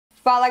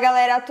Fala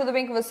galera, tudo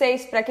bem com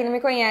vocês? Pra quem não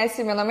me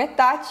conhece, meu nome é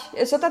Tati,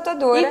 eu sou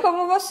tatuadora e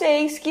como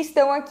vocês que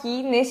estão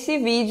aqui nesse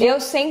vídeo, eu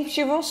sempre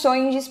tive um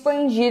sonho de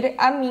expandir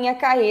a minha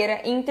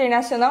carreira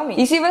internacionalmente.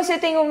 E se você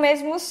tem o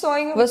mesmo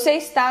sonho, você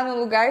está no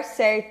lugar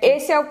certo.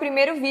 Esse é o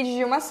primeiro vídeo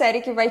de uma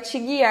série que vai te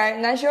guiar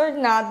na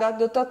jornada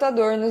do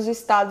tatuador nos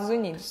Estados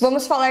Unidos.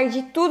 Vamos falar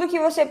de tudo que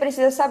você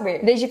precisa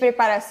saber, desde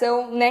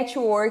preparação,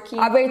 networking,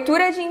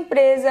 abertura de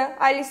empresa,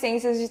 a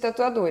licenças de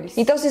tatuadores.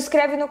 Então se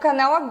inscreve no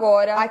canal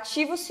agora,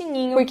 ativa o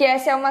sininho, porque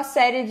essa é uma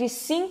série de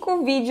 5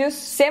 vídeos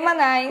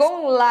semanais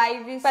com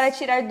lives para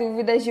tirar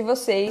dúvidas de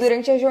vocês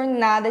durante a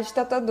jornada de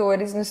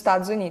tatuadores nos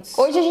Estados Unidos.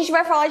 Hoje a gente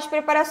vai falar de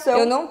preparação.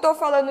 Eu não tô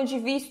falando de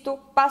visto,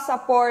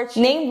 passaporte,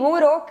 nem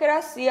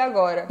burocracia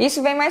agora.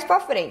 Isso vem mais pra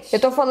frente. Eu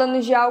tô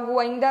falando de algo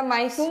ainda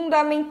mais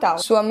fundamental.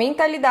 Sua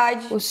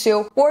mentalidade, o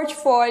seu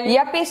portfólio e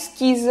a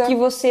pesquisa que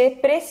você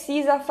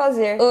precisa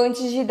fazer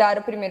antes de dar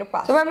o primeiro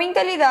passo. Sobre a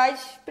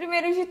mentalidade,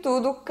 primeiro de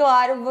tudo,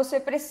 claro, você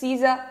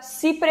precisa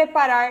se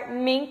preparar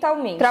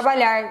mentalmente.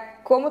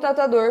 Trabalhar como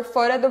tatuador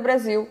fora do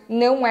Brasil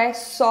não é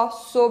só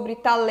sobre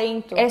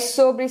talento, é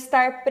sobre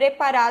estar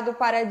preparado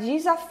para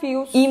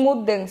desafios e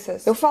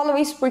mudanças. Eu falo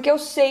isso porque eu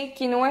sei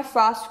que não é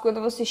fácil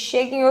quando você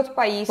chega em outro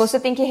país, você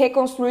tem que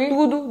reconstruir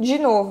tudo de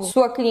novo,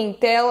 sua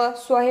clientela,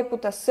 sua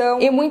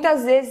reputação e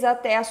muitas vezes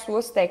até as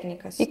suas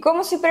técnicas. E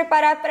como se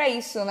preparar para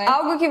isso, né?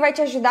 Algo que vai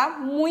te ajudar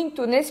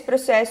muito nesse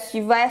processo,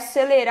 que vai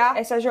acelerar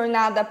essa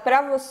jornada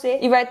para você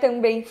e vai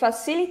também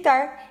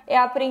facilitar é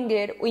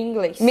aprender o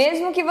inglês.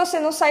 Mesmo que você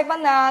não saiba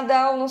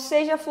nada ou não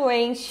seja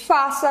fluente,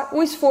 faça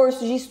o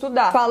esforço de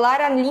estudar. Falar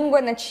a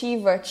língua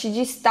nativa te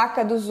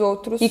destaca dos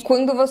outros e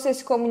quando você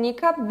se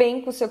comunica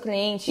bem com o seu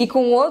cliente e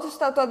com outros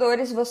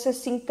tatuadores, você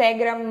se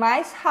integra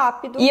mais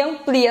rápido e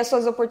amplia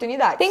suas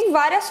oportunidades. Tem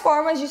várias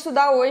formas de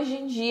estudar hoje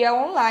em dia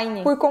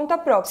online, por conta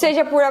própria,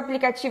 seja por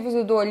aplicativos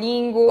do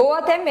Duolingo ou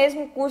até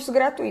mesmo cursos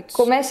gratuitos.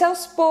 Comece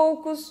aos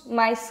poucos,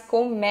 mas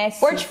comece.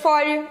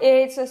 Portfólio e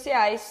redes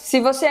sociais. Se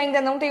você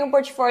ainda não tem um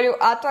portfólio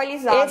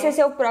atualizado, esse é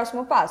seu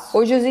próximo passo.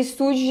 Hoje os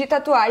estúdios de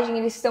tatuagem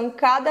eles estão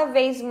cada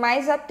vez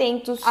mais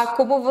atentos a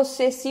como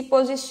você se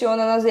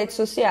posiciona nas redes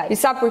sociais. E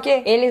sabe por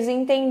quê? Eles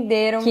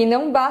entenderam que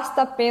não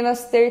basta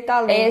apenas ter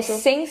talento, é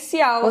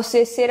essencial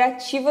você ser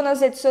ativo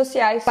nas redes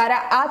sociais para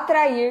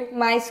atrair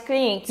mais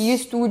clientes. E o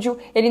estúdio,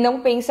 ele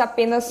não pensa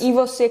apenas em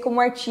você como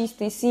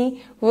artista, e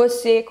sim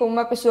você como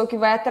uma pessoa que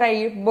vai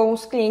atrair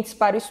bons clientes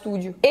para o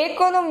estúdio.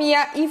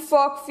 Economia e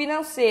foco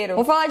financeiro.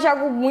 Vamos falar de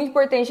algo muito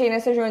importante aí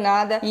nessa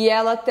jornada e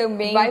ela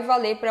também vai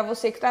valer para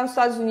você que está nos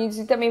Estados Unidos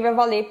e também vai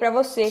valer para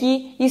você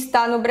que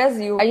está no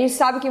Brasil. A gente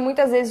sabe que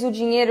muitas vezes o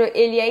dinheiro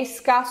ele é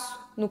escasso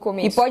no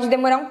começo e pode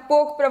demorar um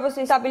pouco para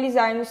você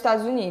estabilizar nos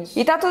Estados Unidos.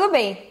 E tá tudo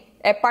bem.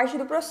 É parte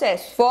do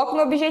processo. Foco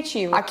no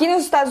objetivo. Aqui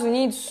nos Estados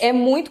Unidos é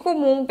muito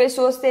comum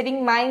pessoas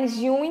terem mais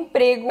de um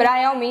emprego para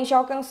realmente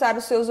alcançar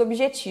os seus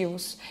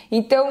objetivos.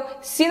 Então,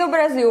 se no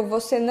Brasil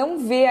você não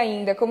vê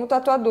ainda como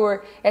tatuador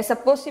essa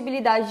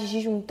possibilidade de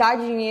juntar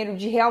dinheiro,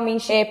 de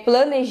realmente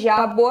planejar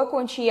uma boa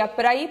quantia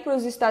para ir para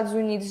os Estados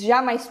Unidos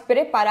já mais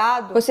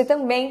preparado, você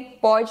também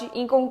pode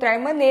encontrar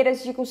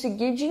maneiras de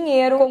conseguir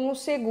dinheiro com um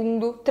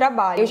segundo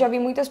trabalho. Eu já vi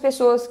muitas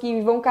pessoas que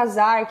vão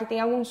casar, que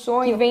têm algum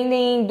sonho, que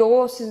vendem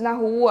doces na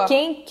rua.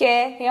 Quem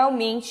quer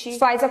realmente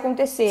faz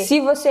acontecer. Se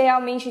você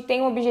realmente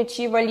tem um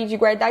objetivo ali de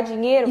guardar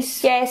dinheiro,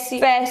 esquece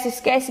festa,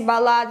 esquece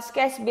balada,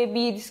 esquece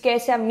bebida,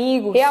 esquece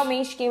amigos.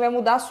 Realmente quem vai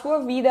mudar a sua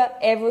vida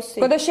é você.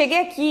 Quando eu cheguei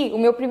aqui, o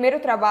meu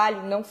primeiro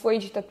trabalho não foi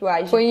de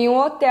tatuagem, foi em um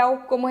hotel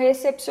como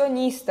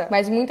recepcionista.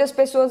 Mas muitas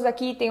pessoas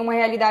aqui têm uma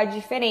realidade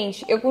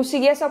diferente. Eu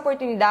consegui essa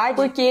oportunidade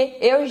porque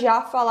eu já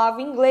falava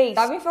inglês.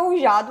 Estava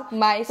enferrujado,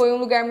 mas foi um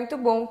lugar muito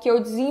bom que eu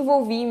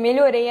desenvolvi e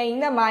melhorei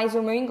ainda mais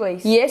o meu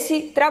inglês. E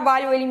esse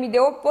trabalho ele me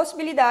deu a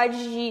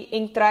possibilidade de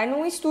entrar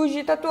num estúdio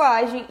de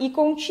tatuagem e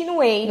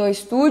continuei no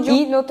estúdio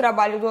e no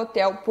trabalho do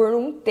hotel por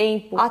um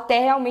tempo, até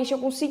realmente eu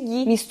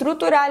conseguir me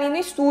estruturar ali no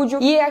estúdio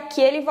e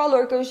aquele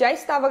valor que eu já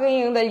estava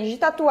ganhando ali de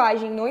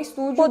tatuagem no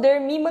estúdio, poder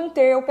me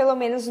manter ou pelo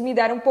menos me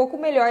dar um pouco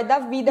melhor da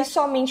vida que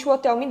somente o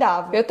hotel me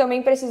dava. Eu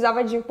também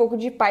precisava de um pouco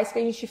de paz, que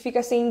a gente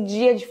fica sem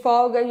dia de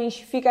folga, a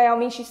gente fica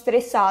realmente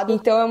estressado,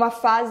 então é uma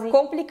fase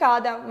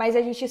complicada, mas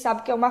a gente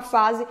sabe que é uma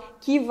fase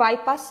que vai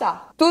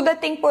passar. Tudo é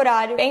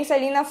temporário, pensa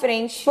ali na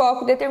frente,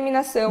 foco,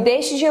 determinação,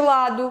 deixe de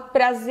lado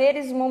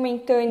prazeres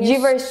momentâneos,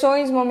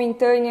 diversões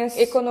momentâneas,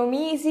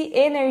 economize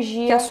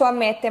energia, que a sua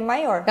meta é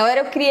maior.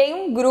 Galera, eu criei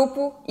um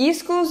grupo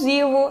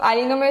exclusivo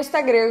ali no meu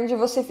Instagram, onde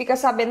você fica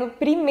sabendo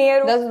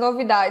primeiro das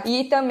novidades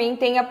e também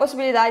tem a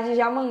possibilidade de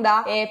já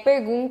mandar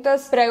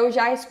perguntas pra eu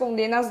já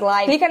responder nas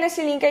lives. Clica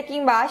nesse link aqui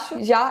embaixo,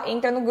 já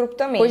entra no grupo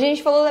também. Hoje a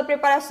gente falou da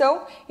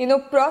preparação e no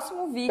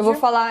próximo vídeo eu vou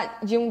falar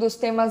de um dos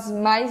temas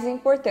mais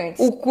importantes,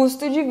 o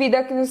custo de vida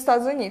aqui nos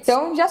Estados Unidos.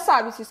 Então já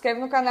sabe, se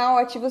inscreve no canal,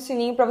 ativa o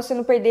sininho para você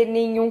não perder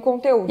nenhum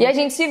conteúdo. E a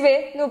gente se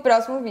vê no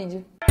próximo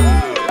vídeo.